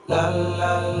La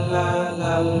la la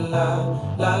la la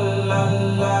la la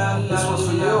la. This one's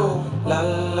for you. La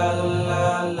la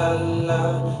la la la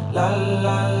la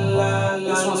la la.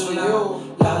 This one's for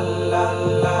you. La la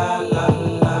la la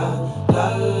la la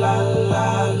la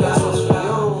la. This one's for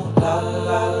you. La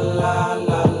la la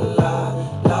la la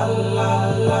la la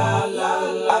la.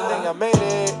 I think I made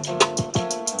it.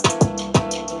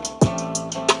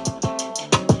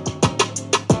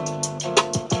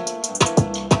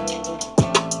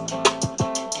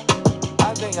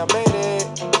 I think I made it.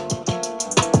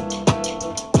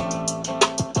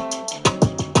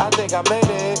 I think I made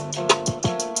it.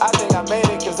 I think I made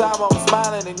it, cause I'm always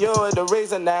smiling and you're the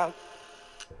reason now.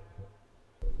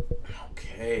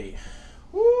 Okay.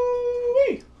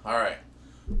 Woo-wee. Alright.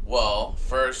 Well,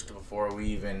 first, before we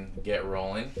even get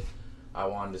rolling, I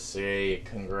wanted to say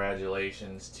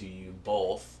congratulations to you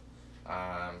both.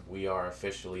 We are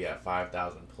officially at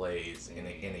 5,000 plays in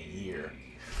a year.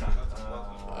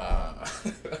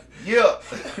 Yeah.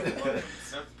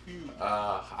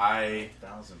 I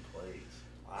 1,000 plays.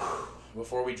 Wow.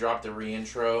 Before we dropped the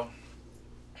reintro,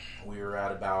 we were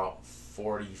at about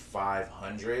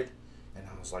 4,500, and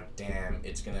I was like, damn,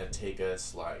 it's gonna take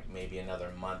us like maybe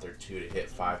another month or two to hit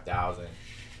 5,000.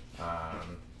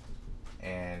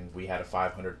 And we had a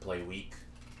 500 play week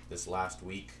this last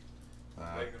week.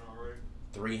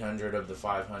 300 of the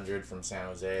 500 from San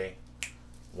Jose,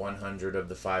 100 of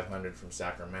the 500 from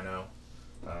Sacramento,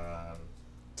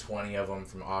 20 of them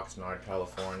from Oxnard,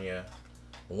 California,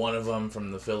 one of them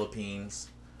from the Philippines,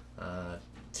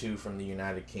 2 from the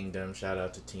United Kingdom. Shout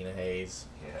out to Tina Hayes.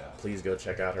 Yeah. Please go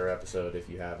check out her episode if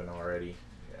you haven't already.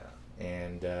 Yeah.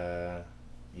 And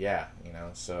yeah,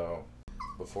 so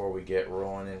before we get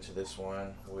rolling into this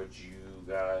one, would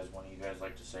one of you guys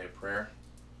like to say a prayer?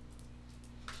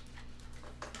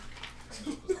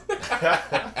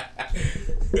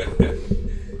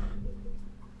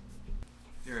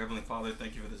 Dear Heavenly Father,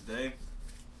 thank you for this day.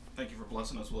 Thank you for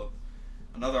blessing us with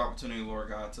another opportunity, Lord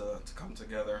God, to come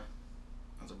together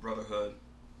as a brotherhood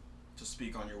to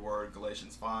speak on your word,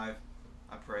 Galatians 5.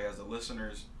 I pray as the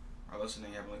listeners are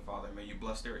listening, Heavenly Father, may you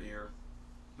bless their ear.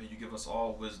 May you give us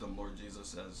all wisdom, Lord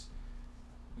Jesus, as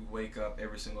we wake up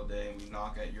every single day and we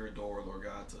knock at your door, Lord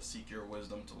God, to seek your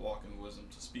wisdom, to walk in wisdom,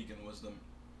 to speak in wisdom.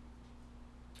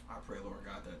 I pray, Lord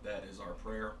God, that is our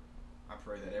prayer. I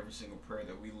pray that every single prayer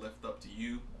that we lift up to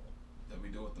you, that we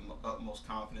do with the utmost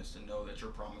confidence to know that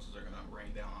your promises are going to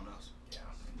rain down on us. Yeah.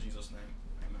 In Jesus' name,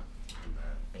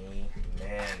 amen.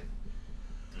 Amen.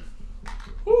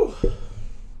 Whew.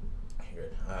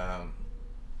 Good.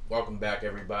 Welcome back,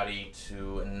 everybody,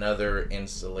 to another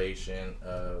installation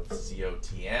of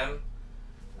COTM.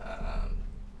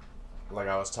 Like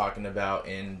I was talking about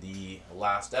in the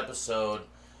last episode,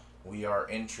 we are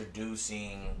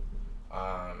introducing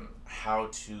how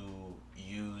to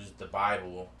use the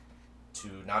Bible to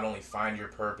not only find your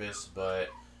purpose, but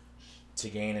to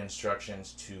gain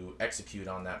instructions to execute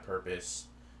on that purpose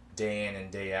day in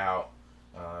and day out,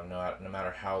 no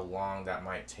matter how long that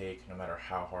might take, no matter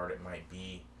how hard it might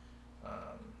be.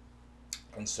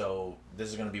 And so this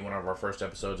is going to be one of our first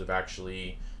episodes of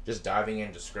actually just diving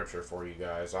into scripture for you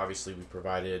guys. Obviously, we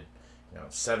provided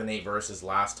 7-8 verses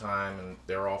last time, and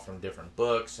they're all from different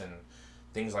books and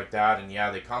things like that. And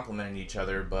yeah, they complemented each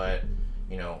other, but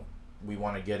we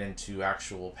want to get into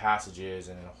actual passages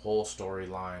and a whole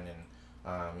storyline,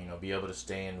 and be able to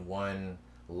stay in one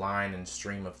line and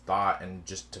stream of thought, and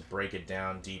just to break it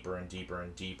down deeper and deeper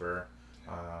and deeper,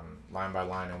 line by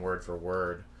line and word for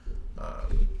word.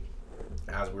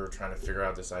 As we were trying to figure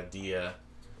out this idea,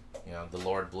 the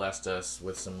Lord blessed us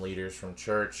with some leaders from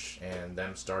church and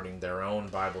them starting their own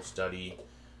Bible study,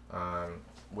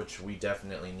 which we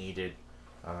definitely needed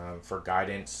for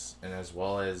guidance, and as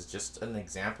well as just an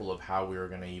example of how we were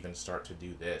going to even start to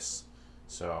do this.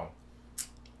 So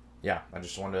yeah, I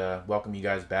just wanted to welcome you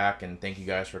guys back and thank you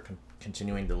guys for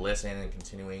continuing to listen and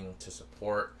continuing to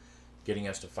support, getting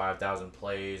us to 5,000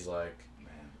 plays.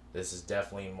 This is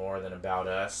definitely more than about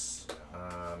us.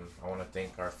 I want to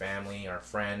thank our family, our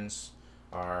friends,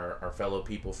 our fellow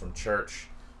people from church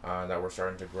that we're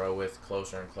starting to grow with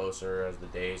closer and closer as the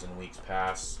days and weeks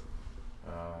pass.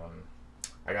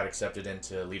 I got accepted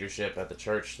into leadership at the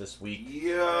church this week.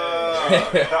 Yeah.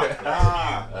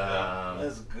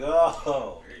 Let's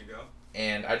go. There you go.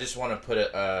 And I just want to put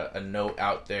a note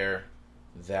out there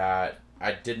that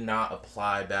I did not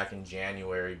apply back in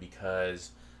January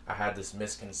because I had this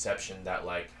misconception that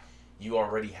you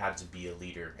already had to be a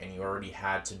leader and you already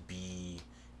had to be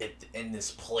in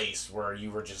this place where you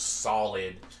were just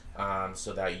solid,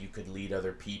 so that you could lead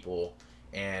other people.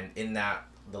 And in that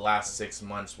the last 6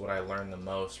 months, what I learned the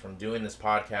most from doing this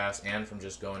podcast and from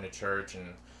just going to church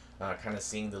and kind of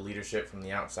seeing the leadership from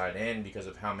the outside in, because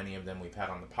of how many of them we've had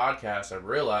on the podcast, I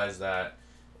realized that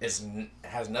it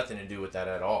has nothing to do with that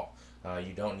at all.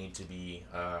 You don't need to be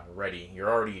ready. You're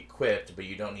already equipped, but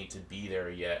you don't need to be there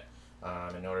yet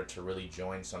in order to really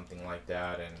join something like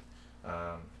that. And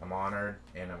I'm honored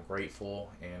and I'm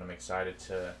grateful and I'm excited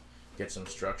to get some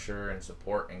structure and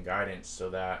support and guidance so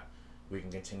that we can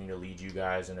continue to lead you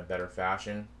guys in a better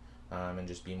fashion and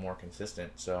just be more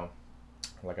consistent. So,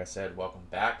 like I said, welcome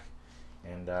back,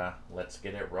 and let's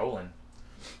get it rolling.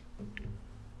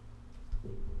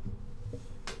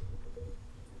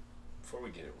 Before we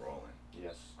get it rolling,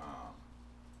 Yes.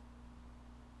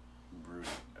 Rudy,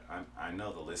 I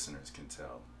know the listeners can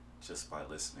tell just by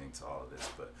listening to all of this,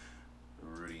 but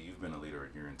Rudy, you've been a leader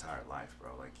your entire life, bro.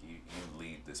 Like you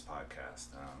lead this podcast,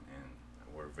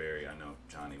 and we're very. I know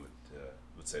Johnny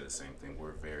would say the same thing.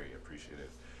 We're very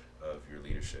appreciative of your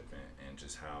leadership and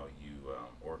just how you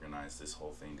organized this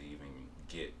whole thing to even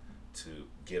get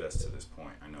us to this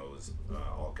point. I know it was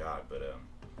all God, but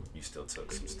you still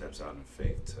took some steps out in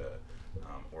faith to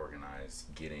organize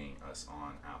getting us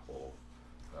on Apple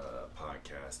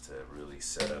podcast, to really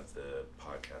set up the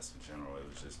podcast in general. It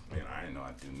was just, man, I didn't know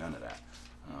I'd do none of that.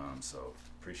 So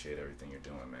appreciate everything you're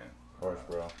doing, man. Of course,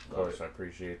 bro. Of course, I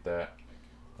appreciate that.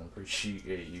 I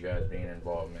appreciate you guys being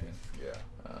involved, man. Yeah.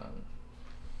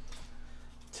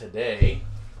 Today,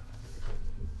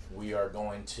 we are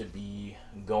going to be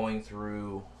going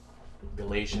through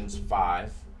Galatians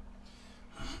 5.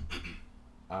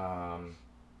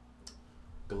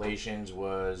 Galatians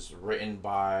was written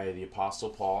by the Apostle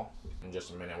Paul. In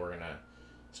just a minute, we're going to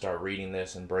start reading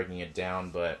this and breaking it down,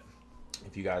 but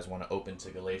if you guys want to open to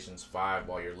Galatians 5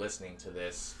 while you're listening to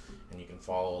this, and you can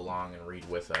follow along and read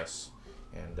with us.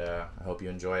 And I hope you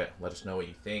enjoy it. Let us know what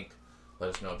you think. Let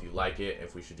us know if you like it,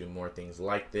 if we should do more things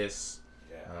like this.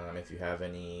 Yeah. If you have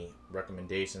any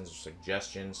recommendations or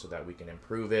suggestions so that we can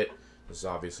improve it. This is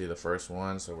obviously the first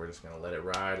one, so we're just going to let it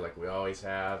ride like we always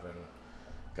have, and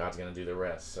God's going to do the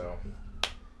rest. So,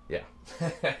 yeah.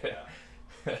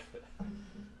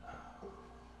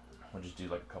 We'll just do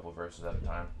like a couple verses at a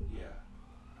time. Yeah.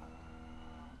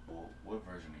 Well, what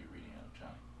version are you reading out of,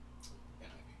 Johnny?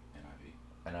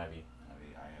 NIV. NIV.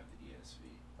 I have the ESV.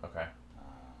 Okay.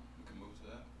 We can move to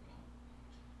that.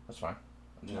 That's fine.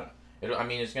 Yeah.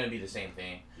 It's going to be the same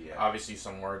thing. Yeah. Obviously,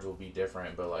 some words will be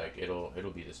different, but like it'll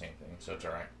be the same thing, so it's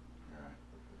all right.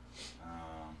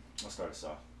 Let's start us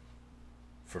off.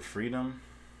 For freedom,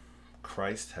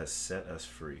 Christ has set us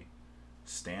free.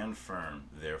 Stand firm,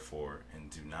 therefore, and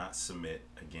do not submit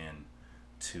again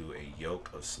to a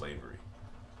yoke of slavery.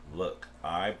 Look,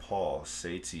 I, Paul,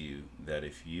 say to you that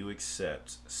if you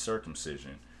accept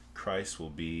circumcision, Christ will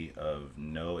be of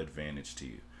no advantage to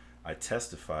you. I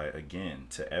testify again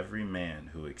to every man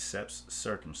who accepts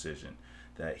circumcision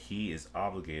that he is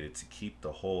obligated to keep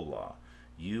the whole law.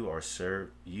 You are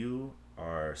served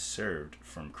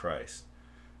from Christ.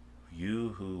 You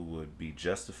who would be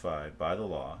justified by the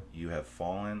law, you have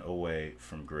fallen away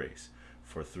from grace.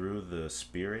 For through the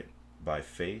Spirit, by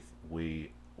faith,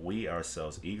 we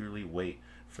ourselves eagerly wait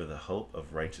for the hope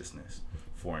of righteousness.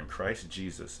 For in Christ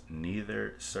Jesus,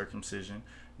 neither circumcision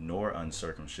nor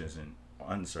uncircumcision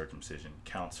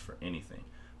counts for anything,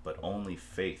 but only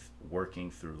faith working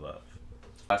through love.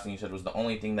 Last thing you said was the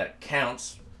only thing that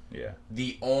counts. Yeah.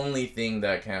 The only thing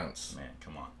that counts Man,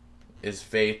 come on. is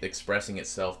faith expressing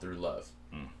itself through love.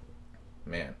 Mm.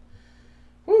 Man.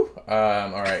 Whew.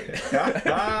 All right.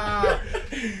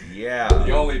 Yeah.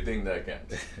 The only thing that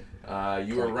counts.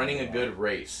 You were running a good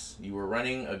race. You were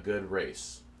running a good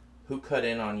race. Who cut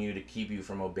in on you to keep you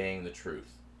from obeying the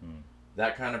truth? Mm.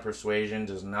 That kind of persuasion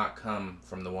does not come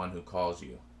from the one who calls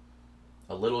you.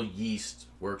 A little yeast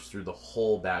works through the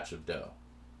whole batch of dough.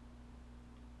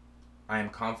 I am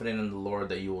confident in the Lord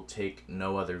that you will take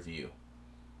no other view.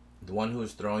 The one who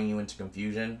is throwing you into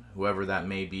confusion, whoever that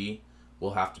may be,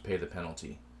 will have to pay the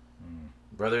penalty. Mm.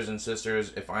 Brothers and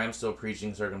sisters, if I am still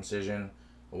preaching circumcision,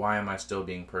 why am I still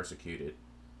being persecuted?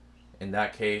 In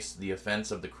that case, the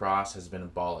offense of the cross has been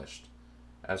abolished.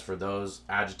 As for those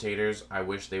agitators, I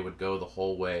wish they would go the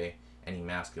whole way and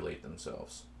emasculate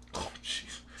themselves. Oh,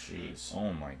 jeez. Jeez.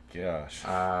 Oh, my gosh.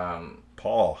 Um,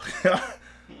 Paul. Verse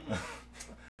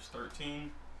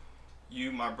 13,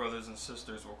 you, my brothers and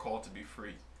sisters, were called to be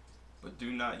free, but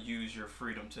do not use your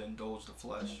freedom to indulge the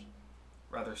flesh.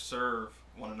 Rather serve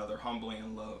one another humbly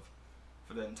in love,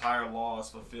 for the entire law is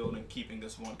fulfilled in keeping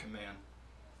this one command.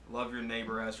 Love your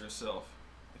neighbor as yourself.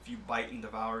 If you bite and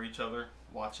devour each other,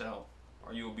 watch out,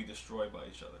 or you will be destroyed by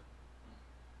each other.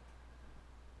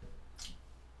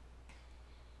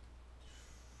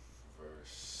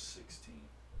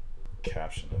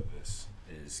 caption of this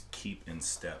is keep in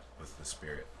step with the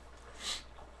Spirit.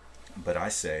 But I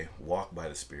say, walk by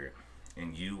the Spirit,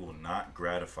 and you will not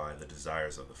gratify the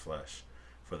desires of the flesh.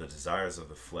 For the desires of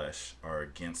the flesh are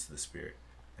against the Spirit,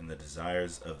 and the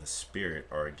desires of the Spirit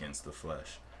are against the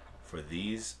flesh. For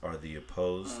these are the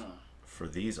opposed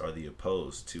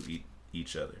to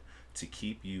each other, to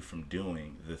keep you from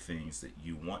doing the things that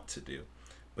you want to do.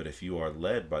 But if you are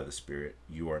led by the Spirit,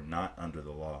 you are not under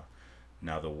the law.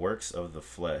 Now the works of the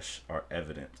flesh are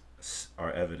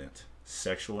evident: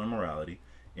 sexual immorality,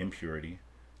 impurity,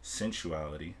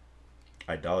 sensuality,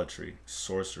 idolatry,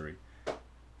 sorcery,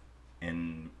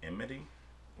 enmity.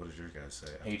 What does your guys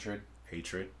say? Hatred.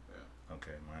 Hatred. Yeah.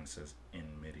 Okay, mine says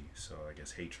enmity, so I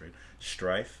guess hatred.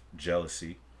 Strife,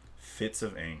 jealousy, fits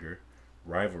of anger,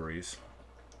 rivalries,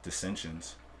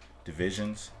 dissensions,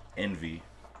 divisions, envy,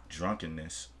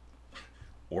 drunkenness,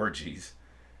 orgies,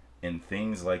 and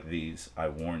things like these. I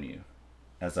warn you,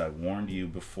 as I warned you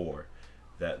before,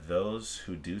 that those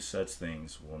who do such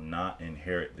things will not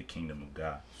inherit the kingdom of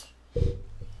God.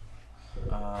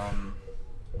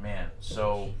 Man,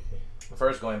 so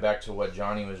first going back to what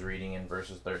Johnny was reading in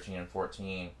verses 13 and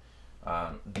 14,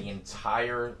 the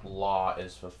entire law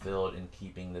is fulfilled in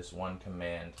keeping this one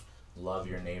command: love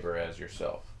your neighbor as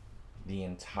yourself. The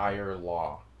entire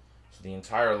law. So the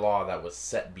entire law that was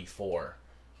set before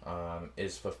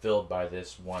is fulfilled by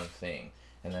this one thing.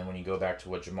 And then when you go back to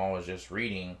what Jamal was just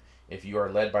reading, if you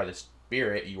are led by the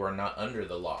Spirit, you are not under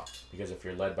the law. Because if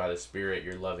you're led by the Spirit,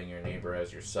 you're loving your neighbor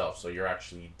as yourself. So you're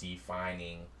actually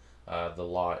defining the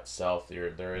law itself.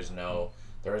 There is no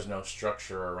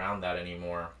structure around that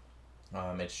anymore.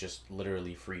 It's just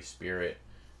literally free spirit.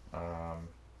 And,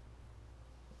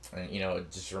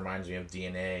 it just reminds me of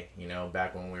DNA,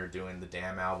 back when we were doing the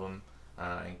Damn album,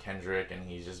 and Kendrick, and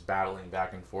he's just battling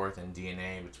back and forth in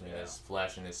DNA between his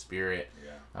flesh and his spirit.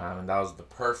 Yeah. And that was the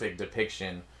perfect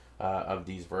depiction of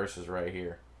these verses right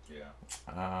here. Yeah.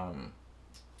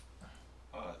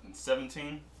 In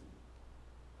 17.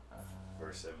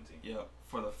 Verse 17. Yeah.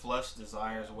 For the flesh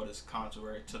desires what is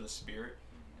contrary to the Spirit,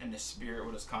 and the Spirit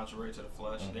what is contrary to the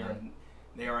flesh. Mm-hmm.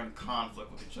 They are in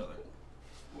conflict with each other.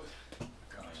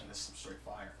 Gosh, this is some straight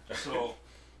fire. So,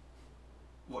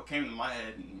 what came to my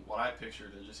head and what I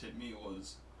pictured that just hit me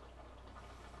was,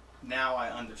 now I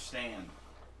understand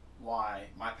why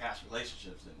my past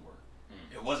relationships didn't work.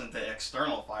 It wasn't the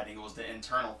external fighting, it was the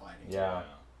internal fighting. Yeah.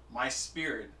 My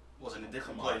spirit was in a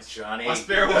different place. Johnny. My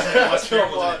spirit was in a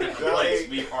different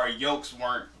place. Our yokes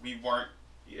weren't.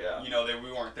 Yeah.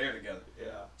 We weren't there together.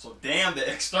 Yeah. So damn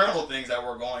the external things that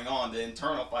were going on. The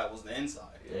internal fight was the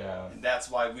inside. Yeah. And that's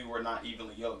why we were not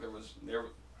evenly yoked.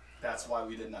 That's why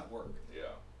we did not work.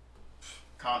 Yeah.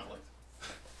 Conflict.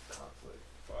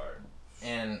 Fire.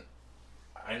 And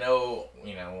I know,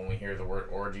 when we hear the word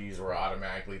orgies, we're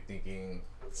automatically thinking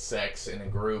sex in a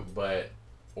group, but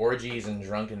orgies and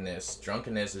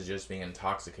drunkenness is just being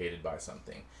intoxicated by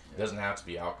something. It doesn't have to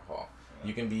be alcohol. Yeah.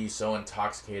 You can be so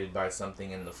intoxicated by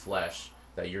something in the flesh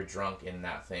that you're drunk in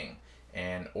that thing.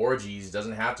 And orgies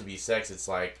doesn't have to be sex. It's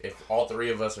like if all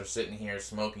three of us are sitting here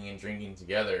smoking and drinking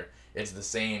together, it's the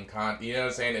same you know what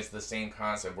I'm saying? It's the same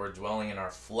concept. We're dwelling in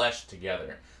our flesh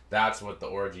together. That's what the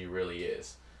orgy really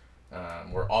is.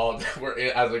 We're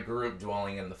as a group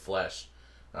dwelling in the flesh.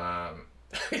 Wow.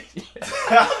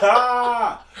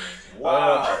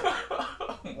 Wow.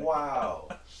 Wow.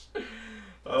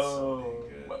 Oh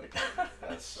my God.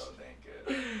 That's so dang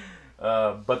good.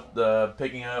 But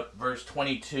picking up verse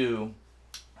 22,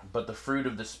 but the fruit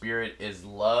of the Spirit is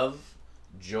love,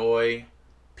 joy,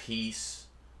 peace,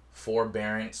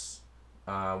 forbearance,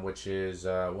 which is,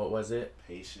 what was it?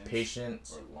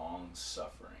 Patience. Or long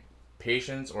suffering.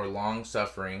 Patience or long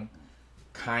suffering,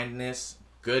 kindness,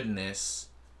 goodness,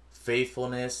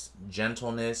 faithfulness,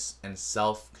 gentleness, and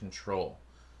self-control.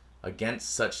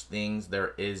 Against such things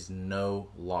there is no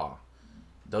law.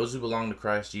 Those who belong to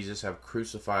Christ Jesus have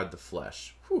crucified the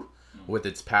flesh with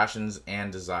its passions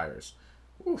and desires.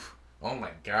 Oh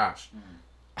my gosh.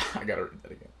 I gotta read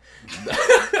that again.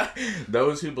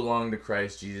 Those who belong to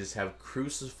Christ Jesus have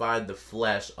crucified the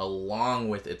flesh along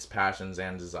with its passions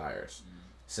and desires.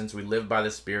 Since we live by the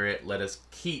Spirit, let us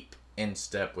keep in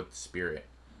step with the Spirit.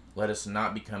 Let us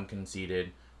not become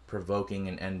conceited, provoking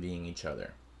and envying each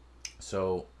other.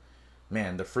 So,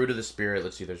 man, the fruit of the Spirit,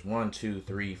 let's see, there's 1, 2,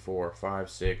 3, 4, 5,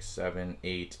 6, 7,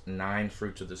 8, 9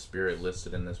 fruits of the Spirit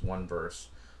listed in this one verse.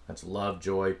 That's love,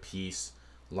 joy, peace,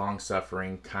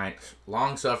 long-suffering,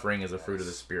 long-suffering is a fruit of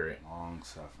the Spirit.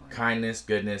 Long-suffering. Kindness,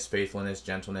 goodness, faithfulness,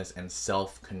 gentleness, and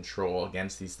self-control.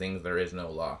 Against these things there is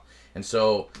no law. And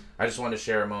so I just wanted to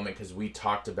share a moment because we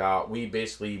talked about, we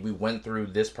went through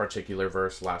this particular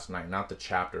verse last night, not the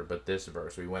chapter, but this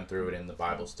verse. We went through it in the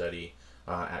Bible study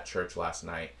at church last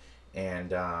night.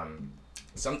 And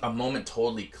a moment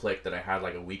totally clicked that I had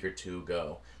like a week or two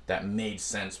ago that made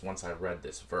sense once I read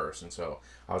this verse. And so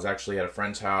I was actually at a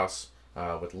friend's house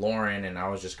with Lauren, and I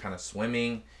was just kind of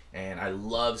swimming, and I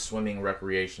love swimming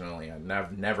recreationally.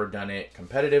 I've never done it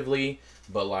competitively,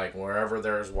 but like wherever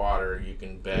there's water, you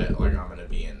can bet like I'm gonna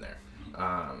be in there.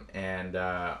 And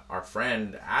our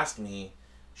friend asked me,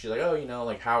 she's like,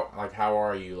 oh, how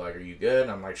are you? Like, are you good?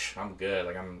 And I'm like, I'm good.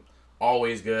 Like, I'm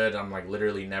always good. I'm like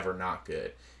literally never not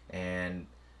good. And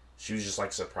she was just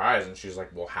like surprised, and she was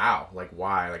like, well, how? Like,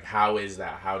 why? Like, how is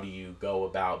that? How do you go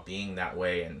about being that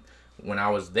way? And when I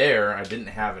was there, I didn't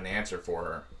have an answer for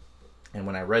her. And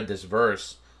when I read this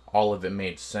verse, all of it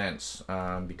made sense,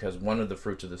 because one of the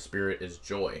fruits of the Spirit is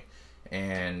joy.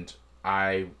 And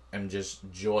I am just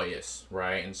joyous,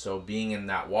 right? And so being in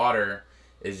that water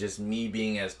is just me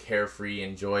being as carefree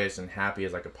and joyous and happy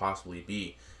as I could possibly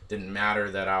be. Didn't matter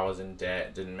that I was in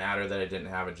debt. Didn't matter that I didn't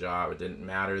have a job. It didn't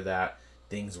matter that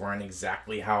things weren't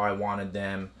exactly how I wanted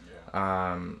them.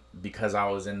 Because I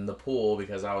was in the pool,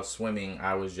 because I was swimming,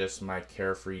 I was just my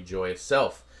carefree, joyous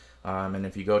self. And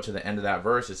if you go to the end of that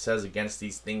verse, it says, against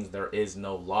these things there is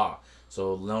no law.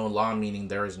 So no law meaning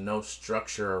there is no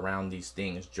structure around these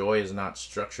things. Joy is not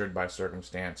structured by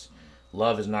circumstance.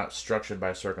 Love is not structured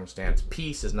by circumstance.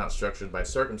 Peace is not structured by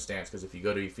circumstance, because if you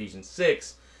go to Ephesians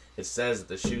 6, it says that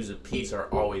the shoes of peace are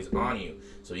always on you.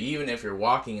 So even if you're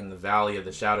walking in the valley of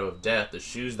the shadow of death, the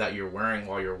shoes that you're wearing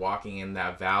while you're walking in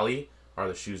that valley are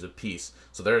the shoes of peace.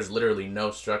 So there's literally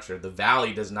no structure. The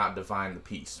valley does not define the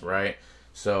peace, right?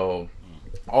 So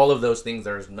all of those things,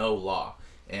 there's no law.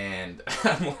 And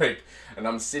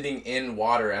I'm sitting in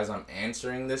water as I'm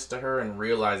answering this to her and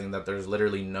realizing that there's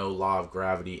literally no law of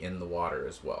gravity in the water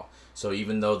as well. So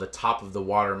even though the top of the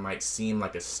water might seem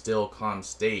like a still, calm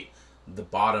state, the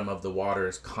bottom of the water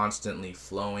is constantly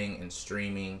flowing and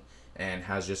streaming and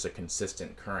has just a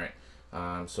consistent current.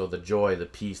 So the joy, the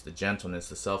peace, the gentleness,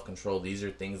 the self-control, these are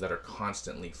things that are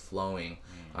constantly flowing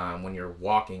when you're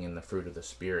walking in the fruit of the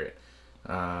Spirit.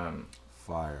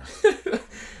 Fire.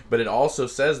 But it also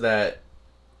says that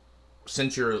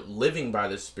since you're living by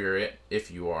the Spirit, if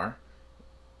you are,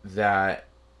 that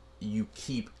you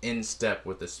keep in step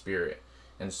with the Spirit.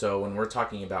 And so when we're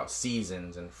talking about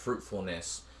seasons and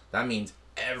fruitfulness, that means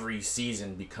every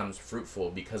season becomes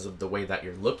fruitful because of the way that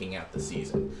you're looking at the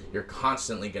season. You're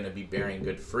constantly going to be bearing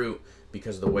good fruit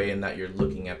because of the way in that you're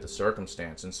looking at the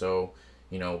circumstance. And so,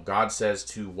 God says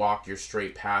to walk your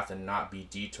straight path and not be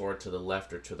detoured to the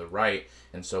left or to the right.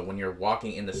 And so when you're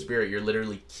walking in the Spirit, you're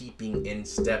literally keeping in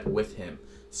step with Him.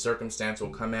 Circumstance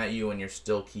will come at you and you're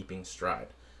still keeping stride.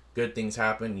 Good things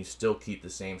happen, you still keep the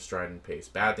same stride and pace.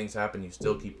 Bad things happen, you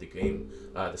still keep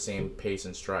the same pace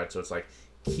and stride. So it's like,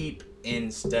 keep in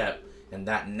step, and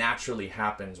that naturally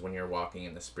happens when you're walking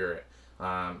in the Spirit.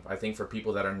 I think for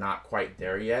people that are not quite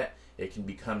there yet, it can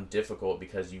become difficult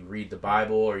because you read the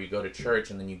Bible or you go to church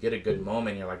and then you get a good moment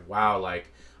and you're like, wow, like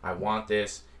I want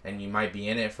this, and you might be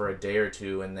in it for a day or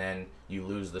two and then you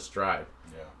lose the stride.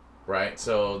 Yeah. Right?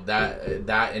 So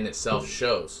that in itself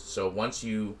shows. So once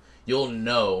you'll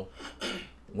know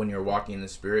when you're walking in the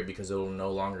Spirit, because it will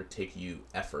no longer take you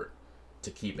effort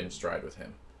to keep in stride with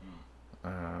Him.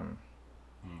 I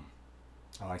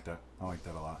like that. I like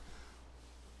that a lot.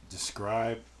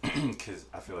 Describe, because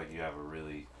I feel like you have a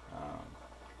really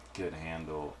good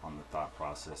handle on the thought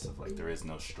process of like there is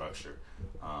no structure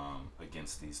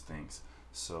against these things.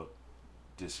 So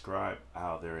describe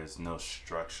how there is no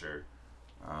structure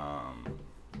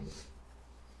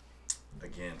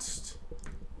against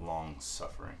long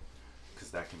suffering,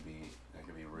 because that can be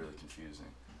really confusing.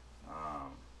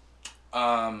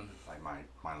 Like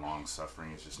my long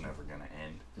suffering is just never gonna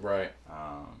end. Right.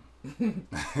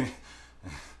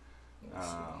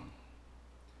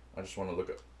 I just want to look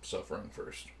at suffering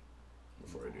first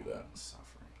before I do that.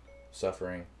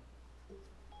 Suffering.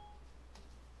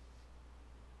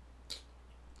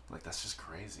 Like, that's just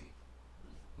crazy.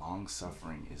 Long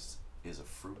suffering is a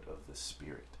fruit of the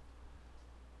Spirit.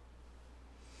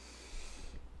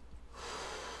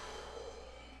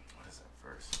 What is that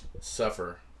verse?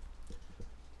 Suffer.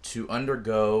 To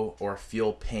undergo or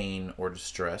feel pain or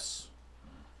distress.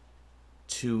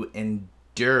 To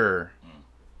endure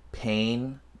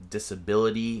pain,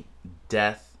 disability,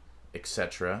 death,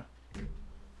 etc.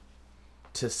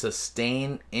 to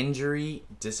sustain injury,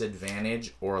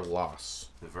 disadvantage, or loss.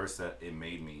 The verse that it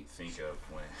made me think of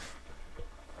when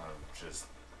just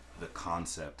the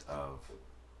concept of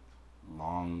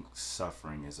long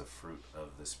suffering is a fruit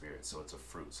of the Spirit. So it's a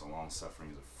fruit. So long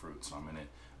suffering is a fruit. So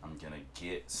I'm gonna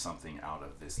get something out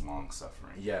of this long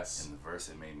suffering. Yes. And the verse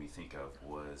it made me think of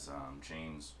was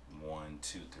James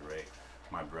 1:2-8.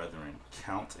 My brethren,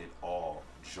 count it all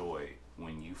joy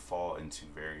when you fall into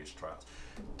various trials.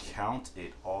 Count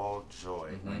it all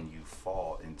joy when you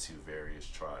fall into various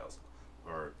trials.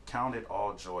 Or count it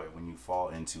all joy when you fall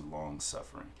into long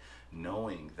suffering,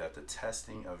 knowing that the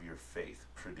testing of your faith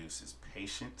produces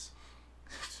patience.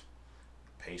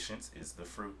 Patience is the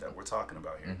fruit that we're talking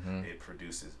about here. It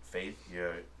produces faith.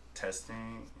 Your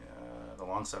testing, the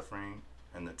long suffering,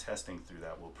 and the testing through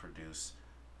that will produce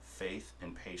faith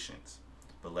and patience.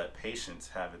 But let patience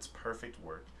have its perfect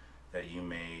work, that you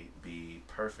may be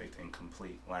perfect and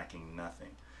complete, lacking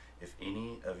nothing. If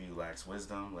any of you lacks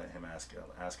wisdom, let him ask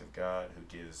of God, who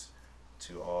gives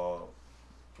to all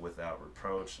without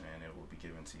reproach, and it will be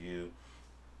given to you.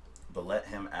 But let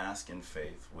him ask in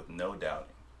faith with no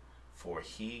doubting. For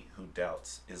he who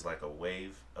doubts is like a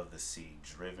wave of the sea,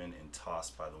 driven and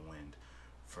tossed by the wind.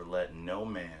 For let no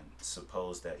man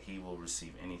suppose that he will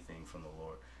receive anything from the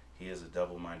Lord. He is a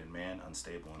double-minded man,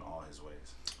 unstable in all his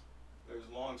ways. There's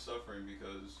long suffering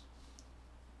because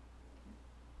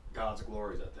God's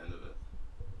glory is at the end of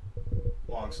it.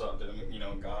 Long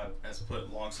suffering, God has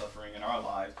put long suffering in our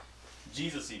lives.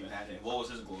 Jesus even had it. What was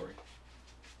his glory?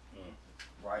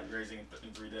 Right, raising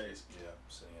in 3 days. Yeah,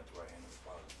 sitting at the right hand of the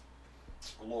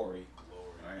Father. Glory.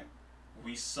 Right.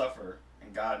 We suffer,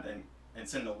 and God, and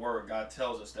it's in the Word. God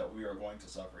tells us that we are going to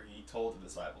suffer. He told the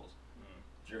disciples,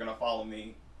 "If you're going to follow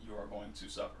me, you are going to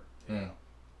suffer."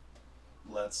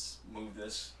 Let's move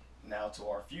this now to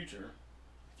our future.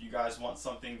 If you guys want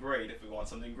something great, if we want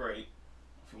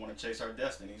to chase our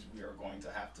destinies, we are going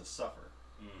to have to suffer.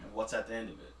 And what's at the end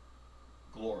of it?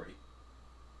 Glory.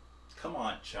 Come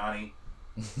on, Johnny.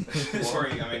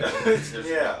 Glory,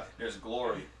 there's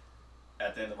glory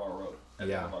at the end of our road, at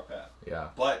the end of our path. Yeah.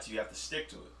 But you have to stick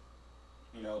to it.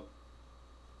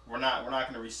 We're not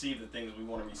going to receive the things we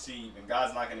want to receive, and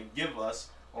God's not going to give us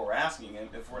what we're asking him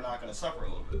if we're not going to suffer a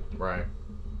little bit. Right.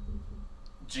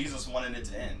 Jesus wanted it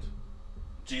to end.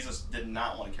 Jesus did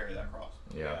not want to carry that cross.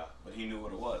 Yeah. But he knew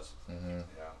what it was. Yeah.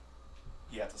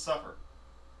 He had to suffer.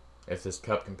 If this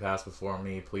cup can pass before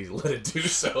me, please let it do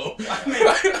so. We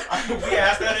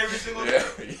ask that every single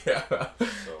day. Yeah.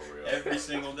 So real. Every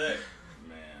single day.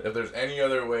 Man. If there's any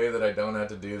other way that I don't have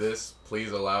to do this,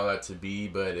 please allow that to be.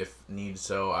 But if need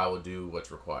so, I will do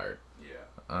what's required.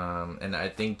 Yeah. And I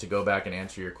think to go back and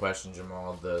answer your question,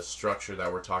 Jamal, the structure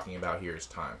that we're talking about here is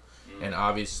time. And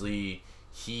obviously,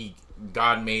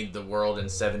 God made the world in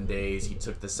 7 days. He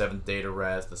took the seventh day to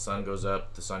rest. The sun goes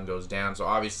up, the sun goes down. So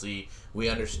obviously, we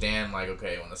understand,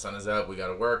 okay, when the sun is up, we got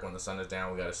to work. When the sun is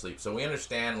down, we got to sleep. So we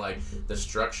understand, the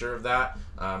structure of that.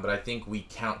 But I think we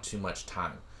count too much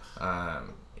time.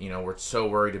 We're so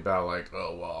worried about,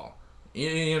 oh, well. You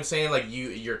know what I'm saying?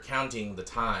 You're counting the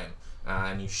time.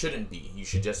 And you shouldn't be. You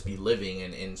should just be living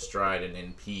in stride and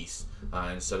in peace.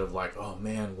 Instead of oh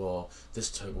man, well,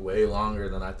 this took way longer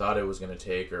than I thought it was going to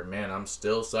take. Or man, I'm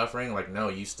still suffering. No,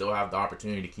 you still have the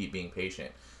opportunity to keep being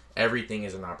patient. Everything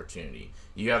is an opportunity.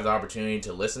 You have the opportunity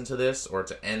to listen to this or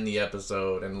to end the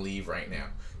episode and leave right now.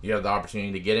 You have the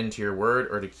opportunity to get into your word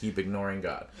or to keep ignoring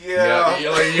God. Yeah.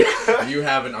 You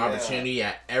have an opportunity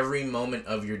at every moment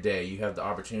of your day. You have the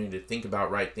opportunity to think about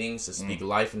right things, to speak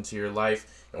life into your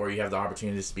life, or you have the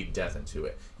opportunity to speak death into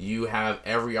it. You have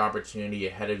every opportunity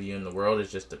ahead of you in the world. It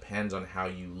just depends on how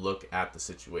you look at the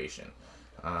situation.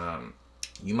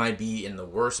 You might be in the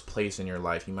worst place in your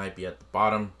life. You might be at the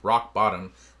bottom, rock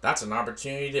bottom. That's an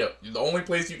opportunity the only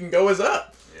place you can go is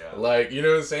up. Yeah. You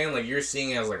know what I'm saying? You're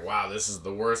seeing it as wow, this is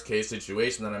the worst case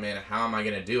situation that I'm in. How am I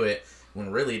going to do it?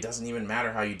 When really it doesn't even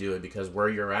matter how you do it, because where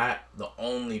you're at, the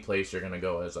only place you're going to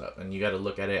go is up. And you got to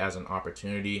look at it as an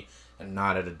opportunity and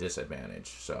not at a disadvantage.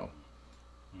 So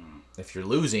if you're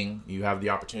losing, you have the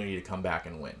opportunity to come back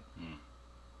and win.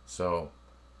 So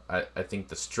I think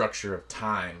the structure of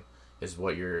time is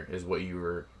what you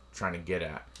were trying to get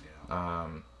at. Yeah.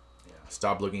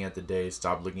 Stop looking at the days,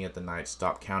 stop looking at the nights,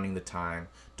 stop counting the time.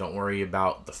 Don't worry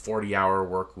about the 40-hour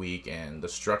work week and the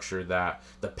structure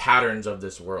the patterns of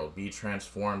this world. Be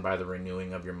transformed by the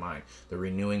renewing of your mind. The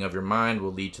renewing of your mind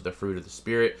will lead to the fruit of the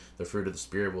Spirit. The fruit of the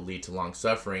Spirit will lead to long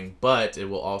suffering, but it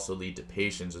will also lead to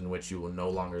patience, in which you will no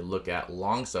longer look at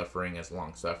long suffering as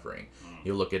long suffering.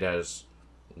 You'll look at it as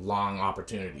long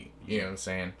opportunity. You know what I'm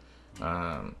saying?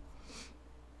 In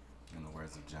the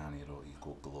words of Johnny, it'll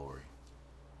equal glory.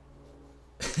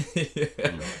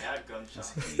 Add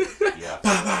gunshots. Yeah.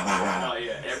 No,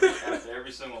 yeah. After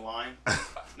every single line.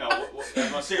 No,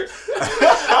 I'm serious.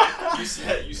 You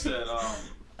said. What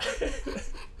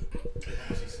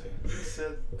was he saying? You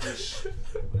said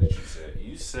what did you say?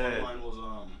 You said One line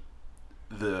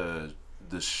was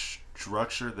the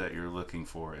structure that you're looking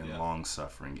for in long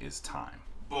suffering is time.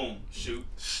 Boom, shoot.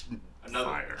 Another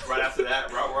Fire. right after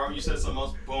that, right wherever you said something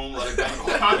else, boom, let it go.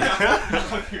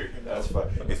 That's fine.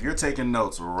 If you're taking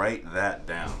notes, write that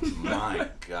down. My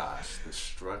gosh, the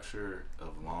structure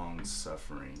of long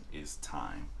suffering is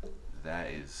time.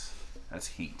 That's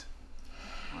heat.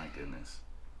 My goodness.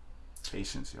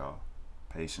 Patience, y'all.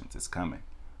 Patience. It's coming.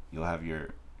 You'll have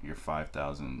your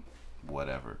 5,000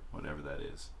 whatever that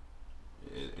is.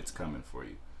 It's coming for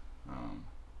you.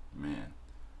 Man,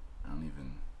 I don't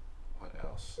even. What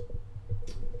else?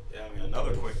 Yeah, I mean,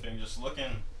 another quick thing, just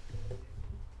looking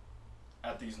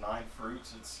at these 9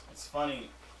 fruits, it's funny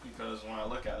because when I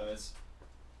look at them,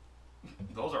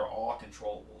 those are all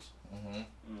controllables.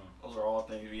 Mm-hmm. Those are all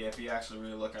things, if you actually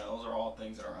really look at it, those are all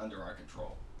things that are under our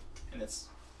control. And it's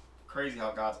crazy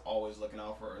how God's always looking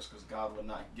out for us, because God would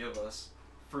not give us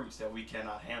fruits that we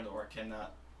cannot handle or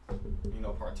cannot,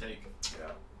 partake.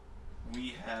 Yeah.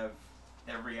 We have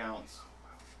every ounce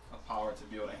of power to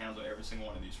be able to handle every single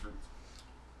one of these fruits.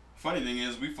 Funny thing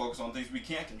is, we focus on things we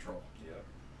can't control. Yeah.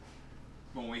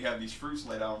 When we have these fruits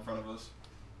laid out in front of us,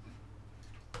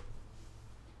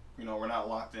 we're not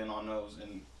locked in on those,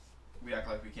 and we act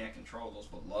like we can't control those.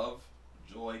 But love,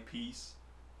 joy, peace,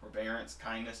 forbearance,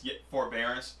 kindness,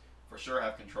 forbearance, for sure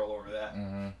have control over that.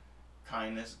 Mm-hmm.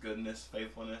 Kindness, goodness,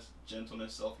 faithfulness,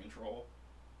 gentleness, self-control.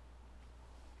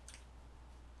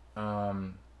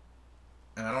 And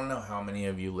I don't know how many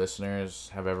of you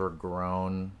listeners have ever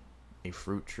grown a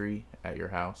fruit tree at your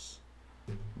house,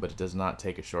 but it does not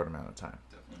take a short amount of time.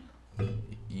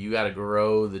 Definitely. You got to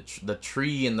grow the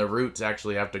tree, and the roots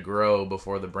actually have to grow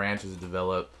before the branches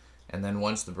develop, and then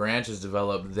once the branches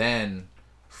develop, then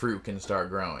fruit can start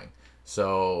growing.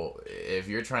 So if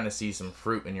you're trying to see some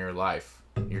fruit in your life,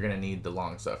 you're going to need the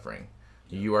long suffering.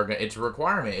 It's a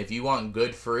requirement. If you want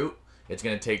good fruit, it's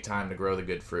going to take time to grow the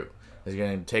good fruit. It's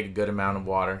going to take a good amount of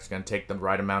water. It's going to take the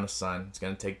right amount of sun. It's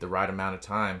going to take the right amount of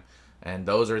time. And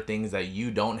those are things that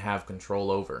you don't have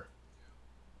control over.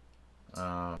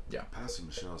 Yeah. Pastor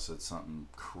Michelle said something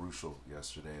crucial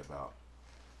yesterday about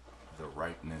the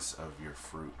ripeness of your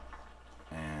fruit.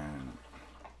 And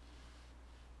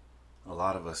a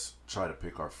lot of us try to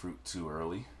pick our fruit too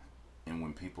early. And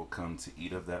when people come to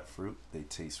eat of that fruit, they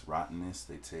taste rottenness.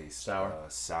 They taste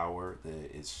sour.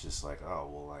 It's just like, oh,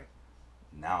 well, like,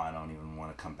 now I don't even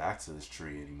want to come back to this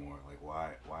tree anymore. Like,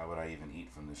 why would I even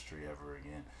eat from this tree ever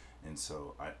again? And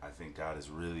so I think God is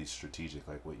really strategic,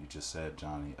 like what you just said,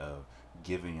 Johnny, of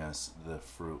giving us the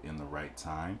fruit in the right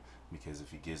time. Because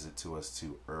if he gives it to us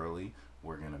too early,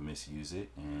 we're going to misuse it,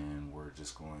 and we're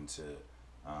just going to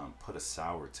put a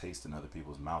sour taste in other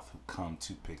people's mouth who come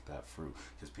to pick that fruit.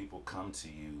 Because people come to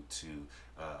you to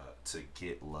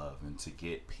get love and to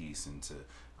get peace and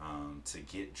to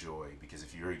get joy. Because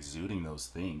if you're exuding those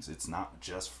things, it's not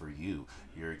just for you.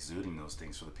 You're exuding those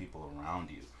things for the people around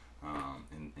you.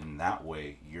 In that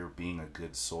way, you're being a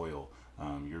good soil.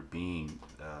 You're being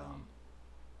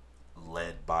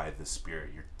led by the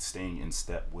Spirit. You're staying in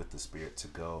step with the Spirit to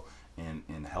go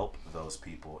and help those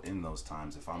people in those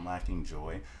times. If I'm lacking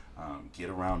joy, get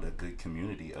around a good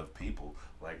community of people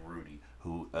like Rudy,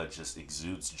 who just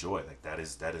exudes joy. Like that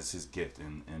is his gift.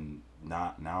 And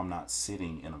now I'm not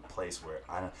sitting in a place where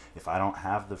if I don't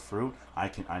have the fruit,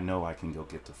 I know I can go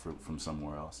get the fruit from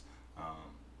somewhere else.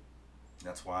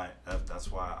 That's why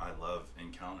I love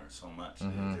Encounter so much.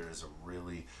 Mm-hmm. There is a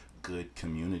really good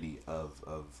community of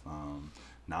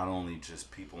not only just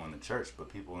people in the church,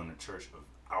 but people in the church of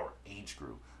our age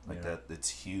group. Like that, it's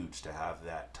huge to have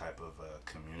that type of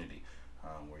community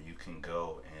where you can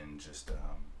go and just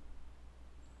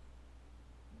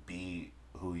be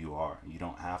who you are. You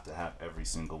don't have to have every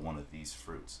single one of these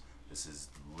fruits. This is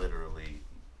literally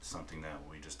something that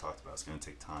we just talked about. It's going to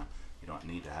take time. You don't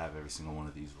need to have every single one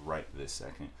of these right this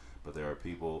second. But there are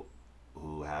people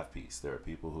who have peace. There are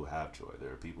people who have joy.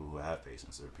 There are people who have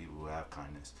patience. There are people who have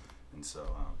kindness. And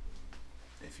so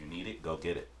if you need it, go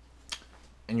get it.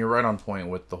 And you're right on point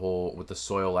with the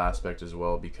soil aspect as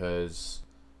well, because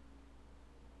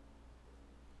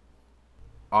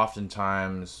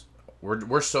oftentimes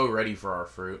we're so ready for our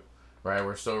fruit, right?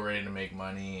 We're so ready to make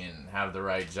money and have the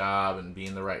right job and be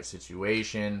in the right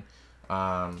situation.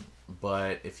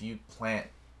 But if you plant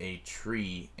a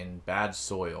tree in bad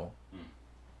soil,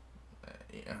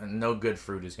 no good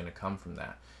fruit is going to come from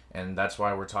that. And that's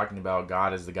why we're talking about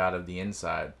God as the God of the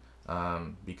inside.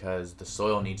 because the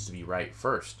soil needs to be right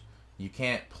first. You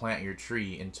can't plant your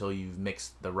tree until you've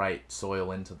mixed the right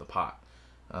soil into the pot.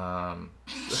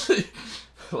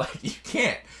 Like, you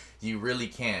can't. You really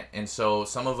can't. And so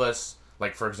some of us,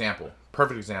 like, for example,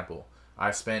 perfect example,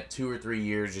 I spent 2 or 3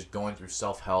 years just going through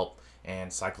self-help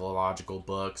and psychological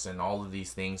books and all of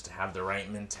these things to have the right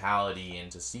mentality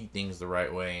and to see things the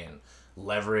right way and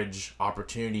leverage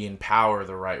opportunity and power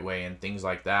the right way and things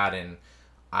like that. And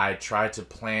I tried to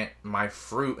plant my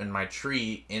fruit and my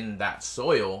tree in that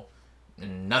soil,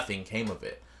 and nothing came of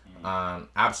it.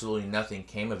 Absolutely nothing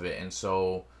came of it. And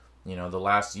so, you know, the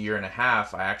last year and a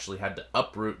half, I actually had to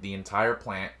uproot the entire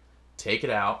plant, take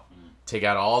it out, take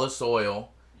out all the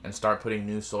soil, and start putting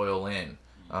new soil in,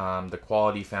 the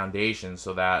quality foundation,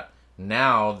 so that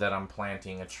now that I'm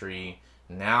planting a tree,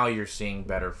 now you're seeing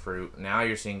better fruit, now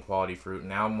you're seeing quality fruit,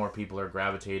 now more people are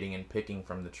gravitating and picking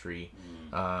from the tree,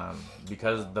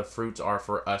 because the fruits are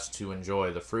for us to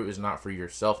enjoy. The fruit is not for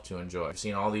yourself to enjoy. I've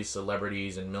seen all these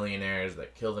celebrities and millionaires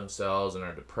that kill themselves and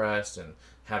are depressed and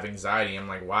have anxiety. I'm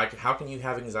like, why? How can you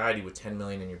have anxiety with 10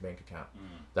 million in your bank account?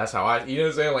 That's how you know what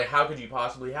I'm saying? Like, how could you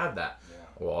possibly have that? Yeah.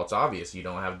 Well, it's obvious you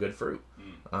don't have good fruit.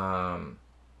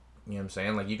 You know what I'm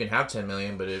saying? Like, you can have 10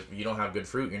 million, but if you don't have good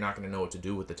fruit, you're not going to know what to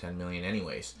do with the 10 million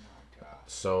anyways. Oh,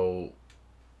 so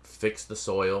fix the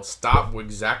soil. Stop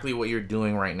exactly what you're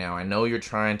doing right now. I know you're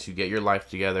trying to get your life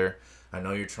together. I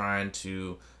know you're trying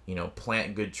to, you know,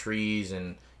 plant good trees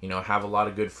and, you know, have a lot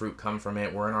of good fruit come from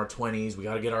it. We're in our 20s. We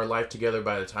got to get our life together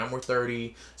by the time we're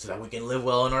 30 so that we can live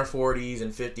well in our 40s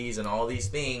and 50s and all these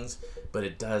things. But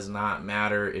it does not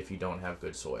matter if you don't have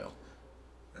good soil.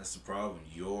 That's the problem.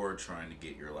 You're trying to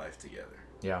get your life together.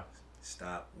 Yeah.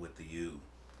 Stop with the you.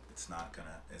 It's not gonna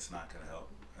help.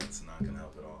 It's not gonna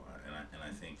help at all. And I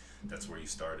think that's where you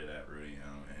started at, Rudy.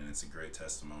 And it's a great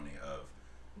testimony of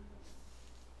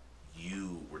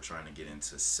you were trying to get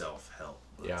into self-help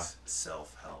books. Yeah.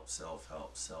 Self-help.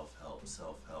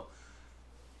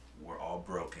 We're all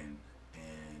broken,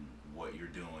 and what you're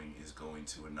doing is going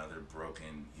to another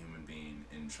broken human being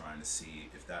and trying to see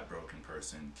if that broken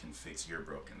person can fix your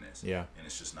brokenness. Yeah. And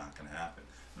it's just not going to happen.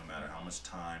 No matter how much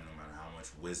time, no matter how much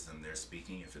wisdom they're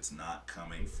speaking, if it's not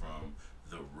coming from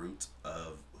the root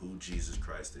of who Jesus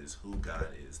Christ is, who God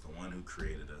is, the one who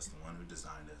created us, the one who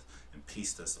designed us and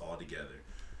pieced us all together,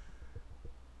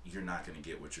 you're not going to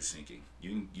get what you're seeking.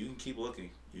 You can keep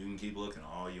looking. You can keep looking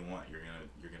all you want. You're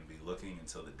gonna be looking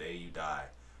until the day you die.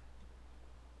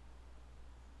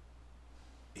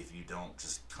 If you don't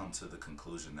just come to the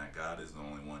conclusion that God is the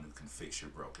only one who can fix your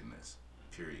brokenness,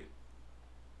 period.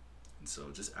 And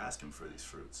so just ask him for these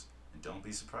fruits. And don't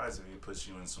be surprised if he puts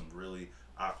you in some really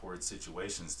awkward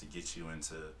situations to get you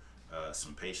into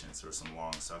some patience or some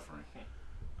long suffering.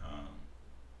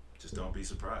 Just don't be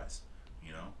surprised.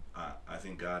 You know, I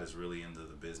think God is really into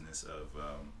the business of,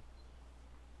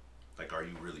 like, are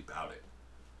you really about it?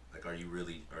 Like, are you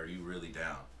really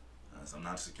down? So I'm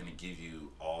not just going to give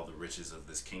you all the riches of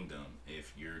this kingdom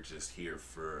if you're just here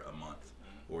for a month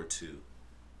or two.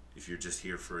 If you're just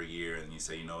here for a year and you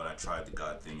say, you know what, I tried the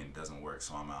God thing and it doesn't work,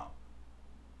 so I'm out.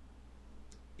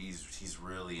 He's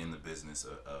really in the business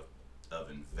of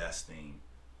investing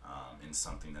in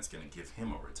something that's going to give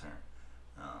him a return.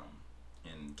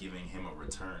 And giving him a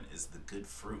return is the good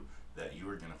fruit that you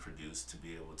are going to produce to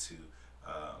be able to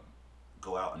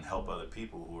go out and help other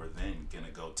people who are then going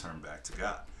to go turn back to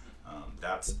God.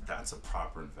 That's a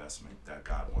proper investment that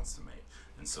God wants to make.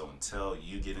 And so until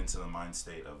you get into the mind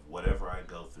state of whatever I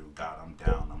go through, God, I'm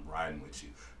down, I'm riding with you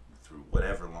through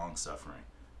whatever long suffering,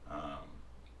 I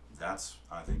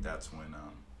think that's when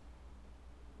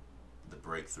the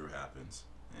breakthrough happens.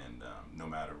 And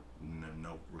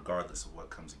regardless of what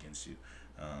comes against you,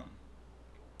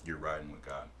 you're riding with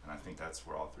God. And I think that's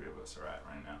where all three of us are at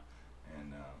right now.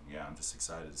 And I'm just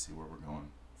excited to see where we're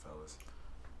going, fellas.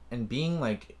 And being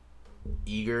like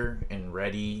eager and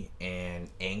ready and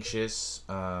anxious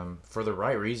for the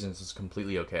right reasons is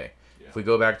completely okay. Yeah. If we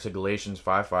go back to Galatians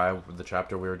 5:5, the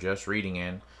chapter we were just reading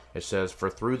in, it says, "For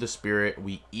through the Spirit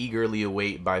we eagerly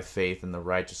await by faith in the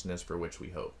righteousness for which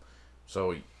we hope."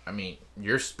 So, I mean,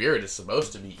 your spirit is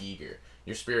supposed to be eager.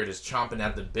 Your spirit is chomping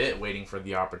at the bit waiting for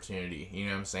the opportunity. You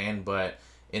know what I'm saying? But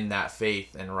in that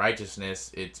faith and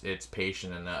righteousness, it's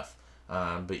patient enough.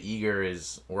 But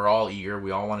we're all eager.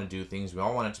 We all want to do things. We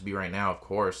all want it to be right now, of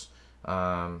course.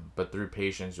 But through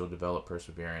patience, you'll develop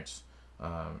perseverance.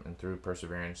 And through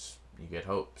perseverance, you get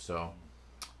hope. So,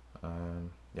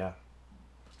 yeah.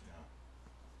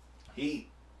 Heat.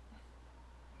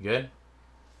 Good?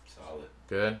 Solid.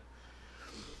 Good?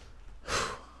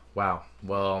 Wow.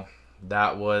 Well,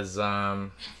 that was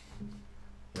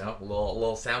a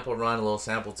little sample run, a little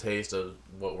sample taste of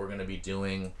what we're going to be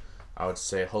doing. I would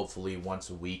say hopefully once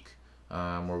a week,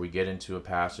 where we get into a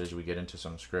passage, we get into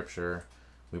some scripture,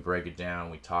 we break it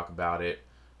down, we talk about it.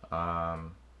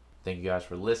 Thank you guys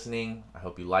for listening. I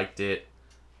hope you liked it.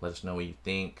 Let us know what you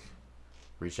think.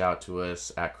 Reach out to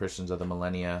us at Christians of the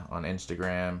Millennia on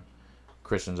Instagram,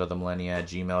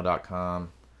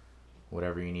 christiansofthemillennia@gmail.com.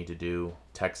 Whatever you need to do,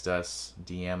 text us,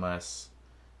 DM us.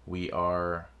 We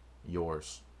are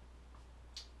yours.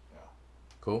 Yeah.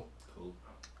 Cool? Cool.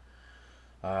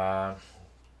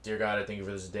 Dear God, I thank you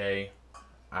for this day.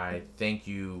 I thank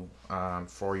you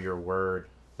for your word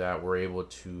that we're able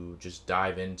to just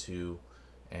dive into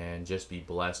and just be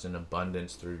blessed in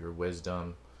abundance through your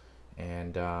wisdom.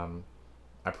 And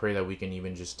I pray that we can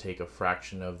even just take a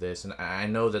fraction of this. And I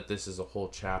know that this is a whole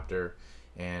chapter.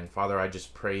 And Father, I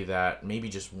just pray that maybe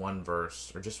just one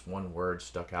verse or just one word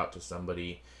stuck out to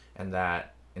somebody, and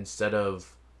that instead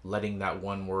of letting that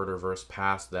one word or verse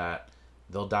pass, that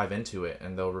they'll dive into it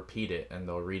and they'll repeat it and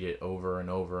they'll read it over and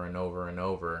over and over and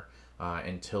over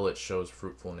until it shows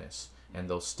fruitfulness, and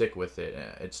they'll stick with it.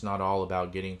 It's not all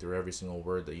about getting through every single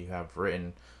word that you have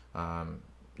written.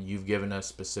 You've given us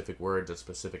specific words at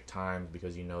specific times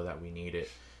because you know that we need it.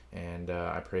 And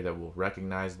I pray that we'll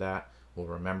recognize that, we'll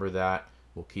remember that,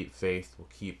 we'll keep faith, we'll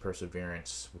keep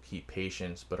perseverance, we'll keep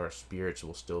patience, but our spirits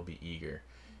will still be eager.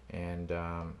 And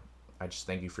I just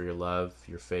thank you for your love,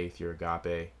 your faith, your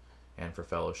agape, and for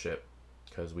fellowship,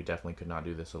 because we definitely could not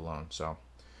do this alone. So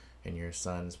in your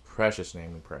Son's precious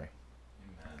name we pray.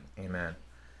 Amen.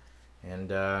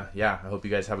 And I hope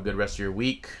you guys have a good rest of your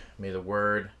week. May the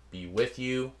word be with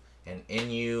you and in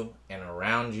you and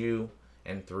around you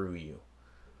and through you.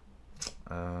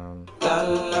 La la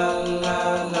la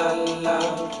la la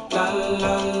la la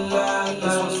la.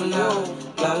 This one's for you.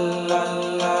 La la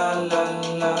la la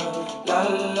la la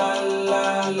la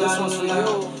la. This one's for you.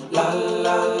 La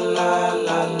la la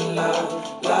la la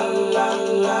la la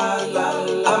la la.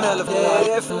 I'm hella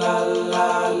if la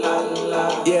la la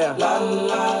la. Yeah. La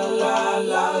la la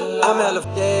la. I'm hella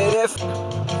if.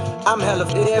 I'm hella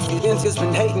if. The has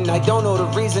been hating. I don't know the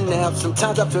reason now.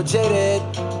 Sometimes I feel jaded.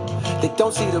 They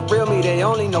don't see the real me, they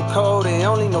only know code,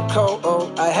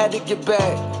 oh, I had to get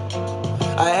back.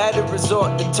 I had to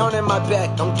resort to turning my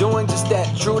back. I'm doing just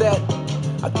that, true that.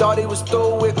 I thought he was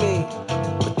through with me,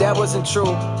 but that wasn't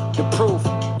true. The proof,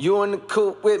 you in the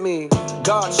coop with me.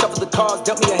 God shuffled the cards,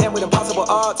 dealt me a hand with impossible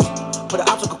odds. Put an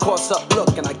obstacle course up,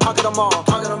 look, and I conquered them all.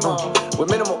 With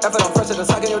minimal effort, I'm fresher than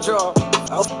sock in your jaw.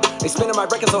 They spinning my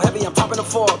record so heavy, I'm topping the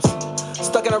Forbes.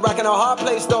 Stuck in a rock in a hard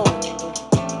place though.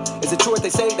 Is it true what they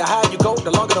say, the higher you go,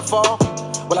 the longer the fall?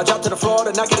 Well, I dropped to the floor,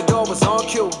 the knock at the door was on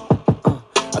cue.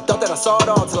 I thought that I saw it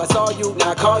all till I saw you.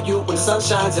 Now I call you when the sun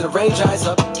shines and the rain dries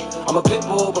up. I'm a pit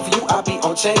bull, but for you I be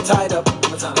on chain tied up.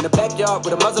 In the backyard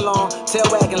with a muzzle on, tail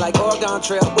wagging like Oregon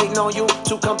Trail, waiting on you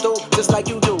to come through just like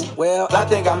you do. Well, I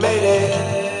think I made it.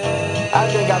 I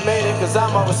think I made it, cause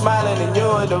I'm always smiling and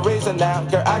you're the reason now.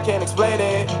 Girl, I can't explain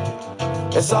it.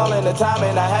 It's all in the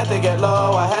timing. I had to get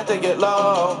low, I had to get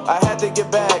low, I had to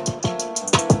get back.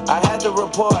 I had to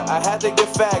report, I had to get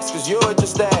facts, cause you're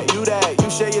just that, you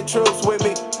share your truths with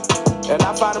me, and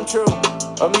I find them true,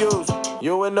 amused,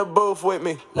 you in the booth with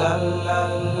me. La la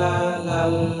la la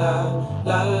la,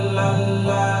 la la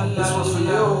la, this one's for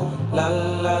you. La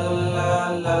la la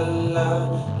la la,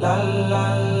 la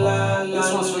la la,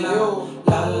 this one's for you.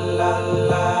 La la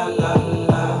la la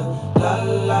la, la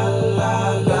la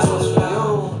la, this one's for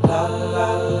you. La la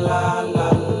la la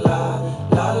la,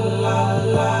 la la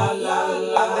la la.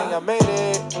 I think I made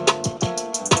it.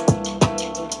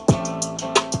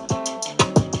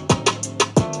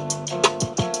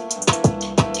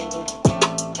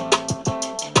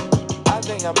 I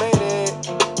think I made it.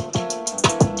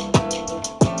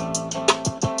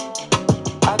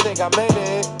 I think I made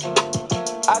it.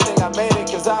 I think I made it,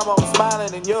 cause I'm always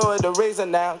smiling and you're the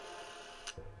reason now.